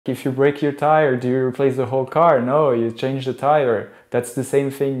If you break your tire, do you replace the whole car? No, you change the tire. That's the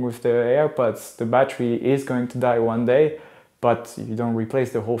same thing with the AirPods. The battery is going to die one day, but you don't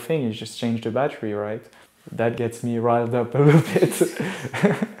replace the whole thing, you just change the battery, right? That gets me riled up a little bit.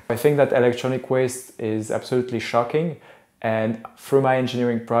 I think that electronic waste is absolutely shocking, and through my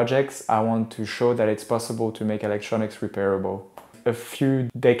engineering projects, I want to show that it's possible to make electronics repairable. A few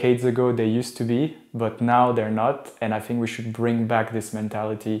decades ago they used to be, but now they're not, and I think we should bring back this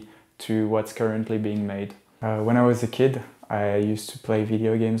mentality to what's currently being made. When I was a kid, I used to play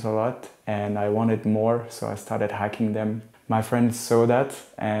video games a lot and I wanted more, so I started hacking them. My friends saw that,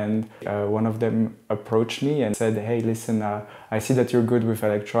 and one of them approached me and said, "Hey, listen, I see that you're good with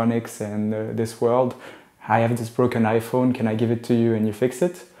electronics and this world. I have this broken iPhone, can I give it to you and you fix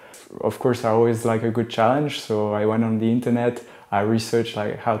it?" Of course, I always like a good challenge, so I went on the internet, I researched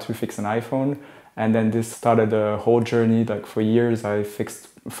like how to fix an iPhone, and then this started a whole journey. Like for years I fixed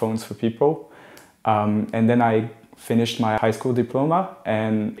phones for people, and then I finished my high school diploma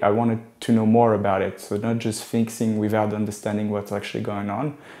and I wanted to know more about it, so not just fixing without understanding what's actually going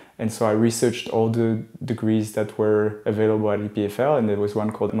on. And so I researched all the degrees that were available at EPFL, and there was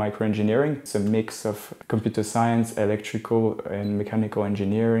one called microengineering. It's a mix of computer science, electrical and mechanical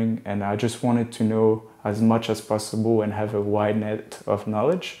engineering, and I just wanted to know as much as possible and have a wide net of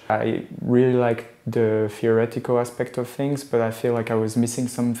knowledge. I really like the theoretical aspect of things, but I feel like I was missing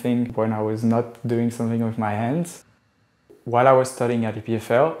something when I was not doing something with my hands. While I was studying at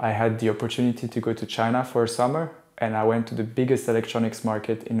EPFL, I had the opportunity to go to China for a summer, and I went to the biggest electronics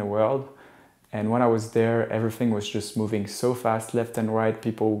market in the world. And when I was there, everything was just moving so fast, left and right,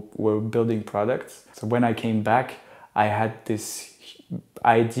 people were building products. So when I came back, I had this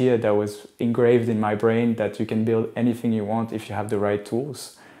idea that was engraved in my brain that you can build anything you want if you have the right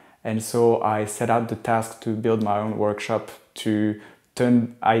tools. And so I set out the task to build my own workshop to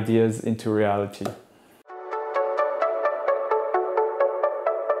turn ideas into reality.